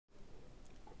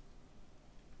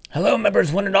Hello,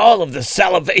 members, one and all of the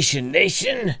Salivation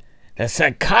Nation. The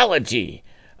psychology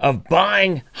of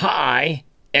buying high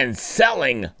and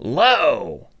selling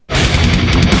low.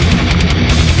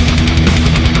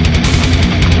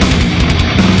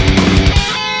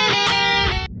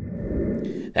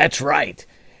 That's right.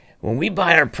 When we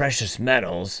buy our precious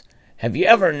metals, have you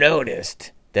ever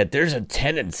noticed that there's a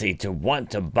tendency to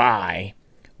want to buy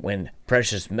when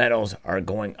precious metals are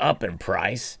going up in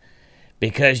price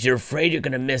because you're afraid you're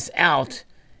going to miss out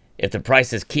if the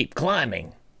prices keep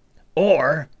climbing?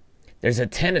 Or there's a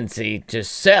tendency to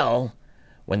sell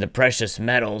when the precious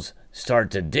metals start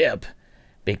to dip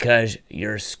because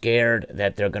you're scared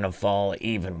that they're going to fall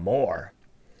even more.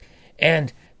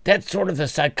 And that's sort of the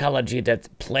psychology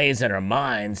that plays in our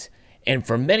minds. And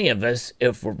for many of us,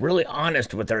 if we're really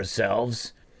honest with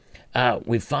ourselves,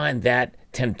 we find that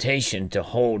temptation to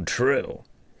hold true.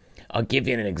 I'll give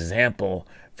you an example.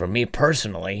 For me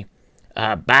personally,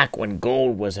 back when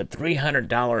gold was at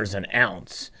 $300 an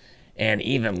ounce and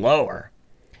even lower,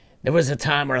 there was a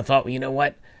time where I thought, well, you know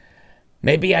what?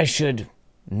 Maybe I should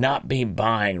not be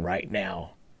buying right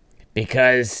now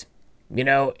because, you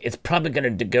know, it's probably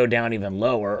going to go down even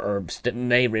lower or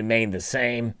may remain the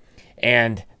same.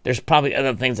 And there's probably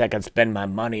other things I could spend my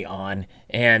money on.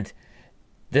 And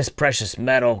this precious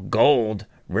metal, gold,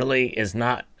 really is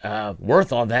not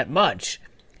worth all that much.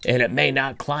 And it may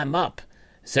not climb up.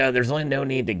 So there's really no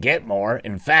need to get more.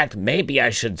 In fact, maybe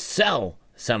I should sell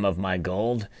some of my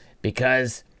gold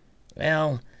because,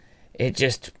 well, it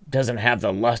just doesn't have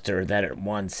the luster that it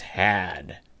once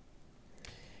had.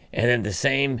 And then the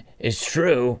same is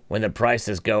true when the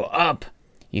prices go up.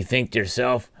 You think to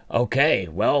yourself, okay,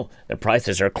 well, the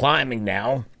prices are climbing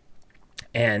now,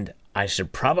 and I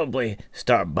should probably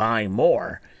start buying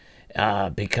more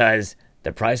because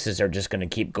the prices are just going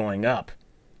to keep going up.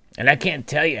 And I can't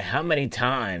tell you how many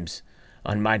times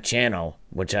on my channel,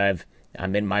 which I'm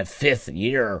in my 5th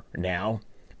year now,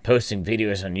 posting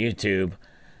videos on YouTube,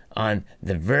 on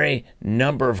the very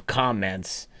number of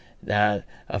comments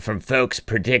from folks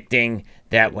predicting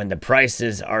that when the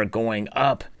prices are going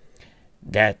up,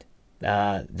 that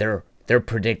they're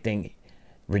predicting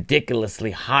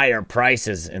ridiculously higher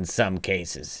prices in some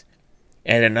cases.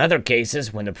 And in other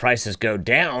cases, when the prices go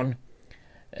down,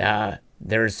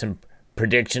 there's some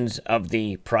predictions of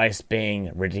the price being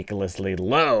ridiculously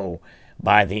low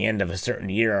by the end of a certain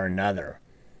year or another.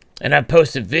 And I've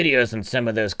posted videos on some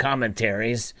of those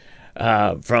commentaries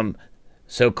from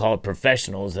so-called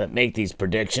professionals that make these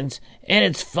predictions, and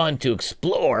it's fun to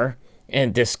explore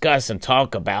and discuss and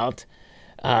talk about.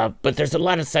 But there's a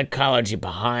lot of psychology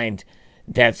behind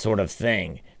that sort of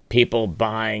thing. People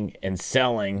buying and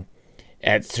selling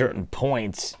at certain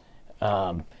points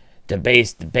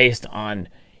based on,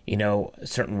 you know,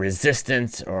 certain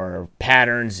resistance or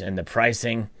patterns in the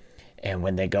pricing. And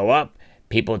when they go up,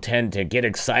 people tend to get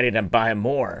excited and buy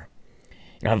more.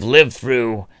 And I've lived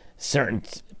through certain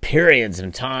periods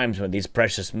and times when these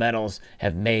precious metals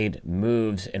have made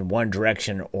moves in one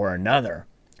direction or another.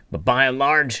 But by and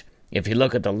large, if you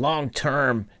look at the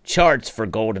long-term charts for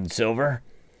gold and silver,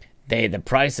 the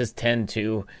prices tend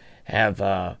to have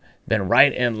been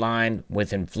right in line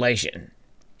with inflation.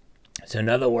 So in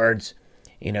other words,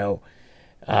 you know,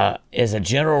 as a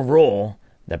general rule,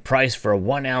 the price for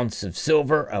 1 ounce of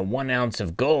silver and 1 ounce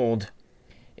of gold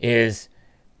is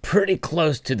pretty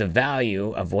close to the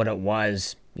value of what it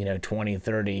was, you know, 20,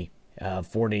 30,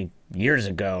 40 years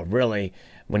ago, really,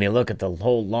 when you look at the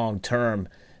whole long-term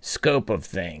scope of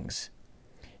things,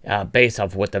 based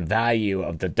off what the value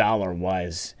of the dollar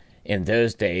was in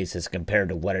those days as compared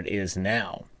to what it is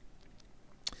now.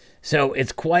 So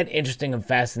it's quite interesting and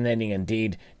fascinating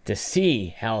indeed to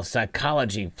see how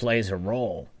psychology plays a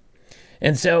role.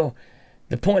 And so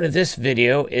the point of this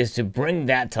video is to bring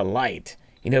that to light,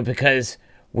 you know, because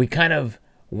we kind of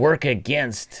work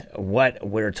against what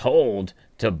we're told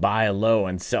to buy low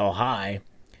and sell high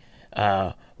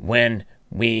when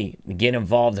we get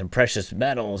involved in precious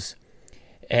metals,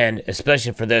 and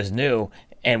especially for those new.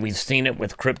 And we've seen it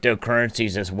with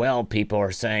cryptocurrencies as well. People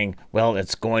are saying, well,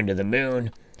 it's going to the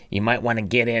moon. You might want to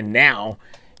get in now,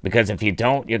 because if you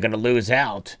don't, you're going to lose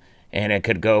out. And it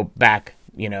could go back,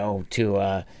 you know,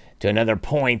 to another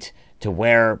point to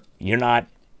where you're not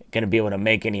going to be able to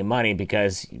make any money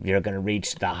because you're going to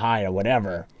reach the high or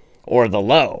whatever, or the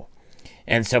low.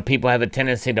 And so people have a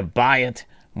tendency to buy it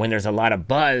when there's a lot of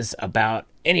buzz about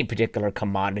any particular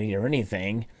commodity or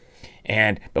anything.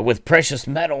 But with precious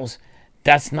metals,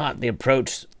 that's not the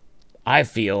approach I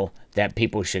feel that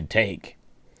people should take.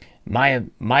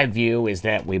 My view is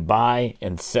that we buy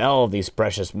and sell these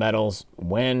precious metals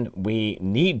when we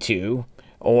need to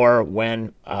or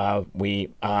when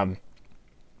with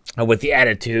the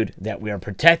attitude that we are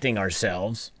protecting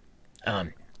ourselves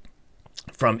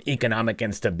from economic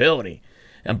instability.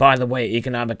 And by the way,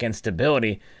 economic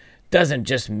instability doesn't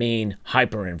just mean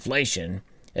hyperinflation.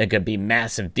 It could be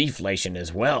massive deflation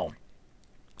as well.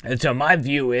 And so my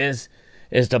view is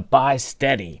to buy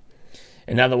steady.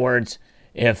 In other words,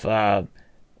 if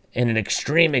in an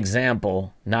extreme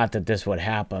example, not that this would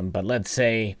happen, but let's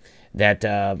say that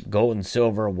gold and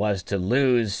silver was to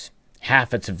lose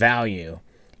half its value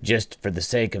just for the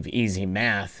sake of easy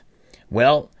math,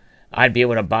 well, I'd be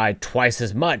able to buy twice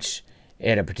as much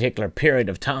at a particular period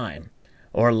of time.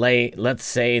 Or let's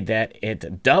say that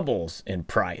it doubles in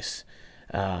price.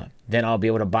 Then I'll be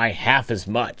able to buy half as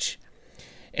much.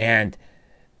 And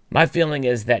my feeling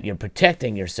is that you're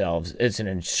protecting yourselves. It's an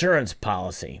insurance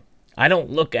policy. I don't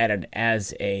look at it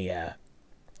as an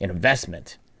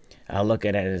investment. I look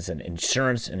at it as an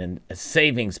insurance and a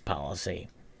savings policy.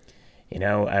 You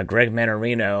know, Greg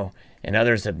Manarino and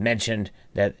others have mentioned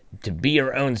that to be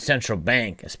your own central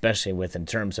bank, especially in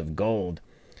terms of gold.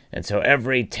 And so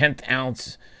every 10th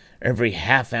ounce, every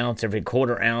half ounce, every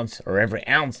quarter ounce, or every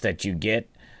ounce that you get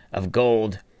of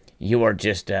gold, you are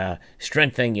just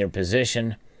strengthening your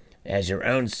position as your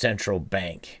own central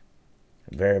bank.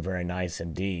 Very, very nice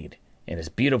indeed. And it's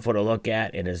beautiful to look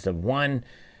at. It is the one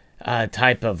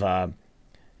type of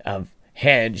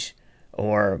hedge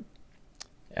or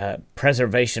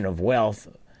preservation of wealth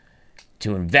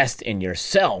to invest in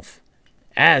yourself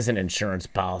as an insurance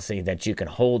policy that you can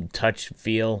hold, touch,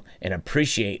 feel, and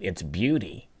appreciate its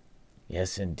beauty.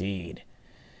 Yes, indeed.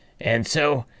 And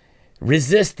so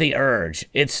resist the urge.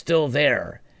 It's still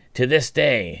there. To this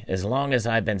day, as long as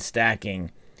I've been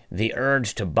stacking, the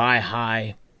urge to buy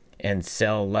high and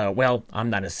sell low. Well, I'm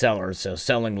not a seller, so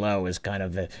selling low is kind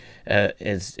of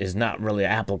is not really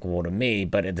applicable to me.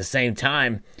 But at the same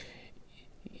time,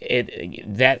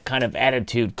 that kind of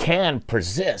attitude can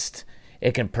persist.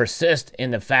 It can persist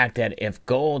in the fact that if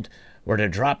gold were to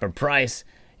drop in price,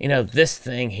 you know, this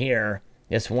thing here,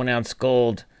 this 1 ounce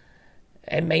gold,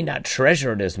 I may not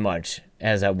treasure it as much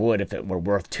as I would if it were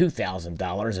worth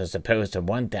 $2,000 as opposed to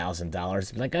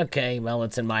 $1,000. Like, okay, well,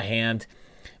 it's in my hand,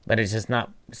 but it's just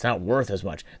not worth as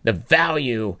much. The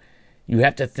value, you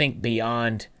have to think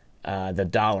beyond the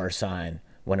dollar sign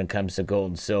when it comes to gold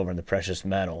and silver and the precious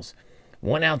metals.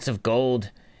 1 ounce of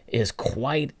gold is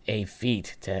quite a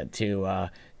feat to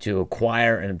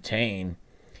acquire and obtain,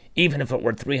 even if it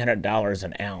were $300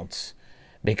 an ounce,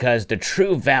 because the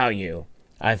true value,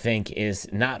 I think, is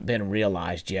not been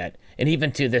realized yet. And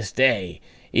even to this day,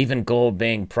 even gold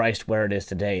being priced where it is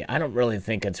today, I don't really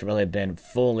think it's really been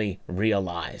fully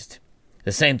realized.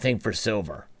 The same thing for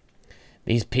silver.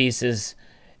 These pieces,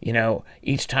 you know,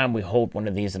 each time we hold one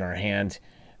of these in our hand,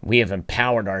 we have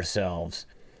empowered ourselves.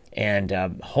 And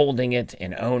holding it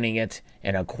and owning it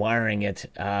and acquiring it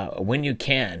when you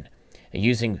can,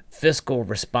 using fiscal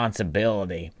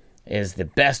responsibility is the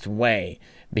best way.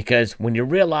 Because when you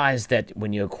realize that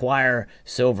when you acquire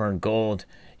silver and gold,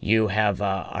 you have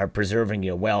are preserving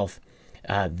your wealth,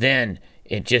 then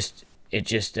it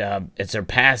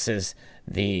surpasses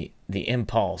the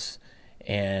impulse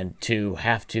and to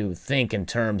have to think in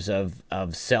terms of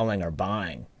selling or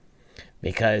buying.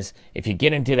 Because if you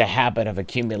get into the habit of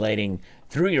accumulating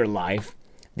through your life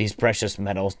these precious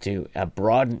metals to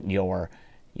broaden your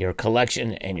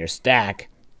collection and your stack,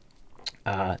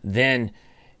 then,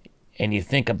 and you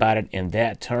think about it in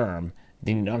that term,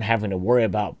 then you're not having to worry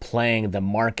about playing the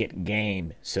market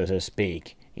game, so to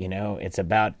speak. You know, it's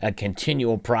about a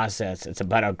continual process. It's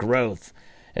about a growth.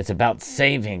 It's about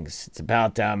savings. It's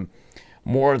about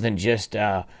more than just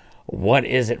what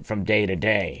is it from day to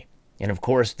day. And of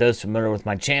course, those familiar with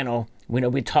my channel,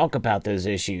 we talk about those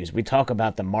issues. We talk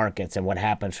about the markets and what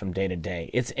happens from day to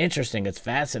day. It's interesting. It's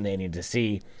fascinating to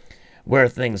see where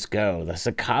things go, the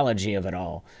psychology of it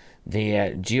all, the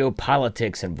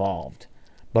geopolitics involved.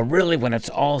 But really, when it's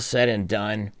all said and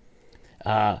done,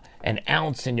 an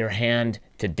ounce in your hand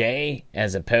today,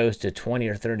 as opposed to 20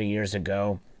 or 30 years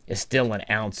ago, is still an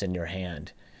ounce in your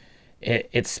hand.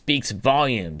 It speaks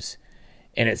volumes.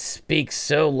 And it speaks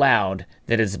so loud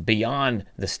that it's beyond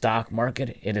the stock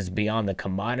market. It is beyond the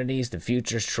commodities, the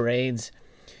futures trades.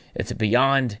 It's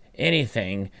beyond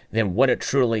anything than what it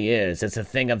truly is. It's a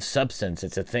thing of substance.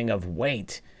 It's a thing of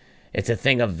weight. It's a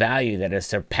thing of value that has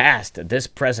surpassed this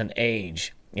present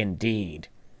age, indeed.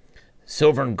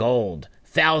 Silver and gold,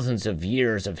 thousands of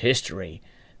years of history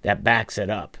that backs it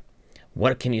up.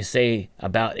 What can you say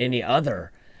about any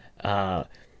other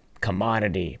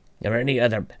commodity, or any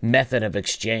other method of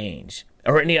exchange,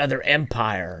 or any other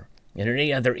empire, or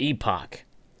any other epoch?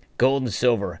 gold and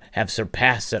silver have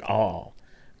surpassed it all.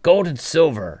 Gold and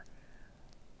silver,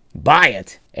 buy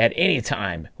it at any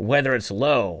time, whether it's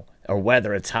low or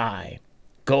whether it's high.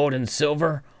 Gold and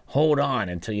silver, hold on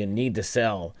until you need to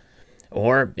sell.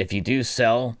 Or if you do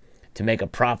sell to make a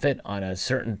profit on a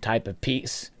certain type of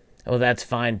piece, well, that's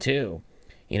fine too.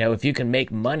 You know, if you can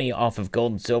make money off of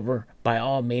gold and silver, by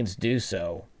all means do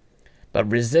so.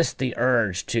 But resist the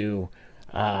urge to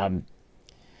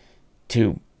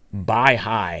buy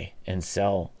high and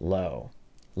sell low.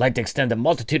 I'd like to extend a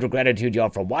multitude of gratitude, y'all,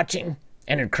 for watching,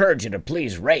 and encourage you to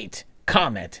please rate,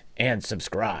 comment, and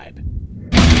subscribe.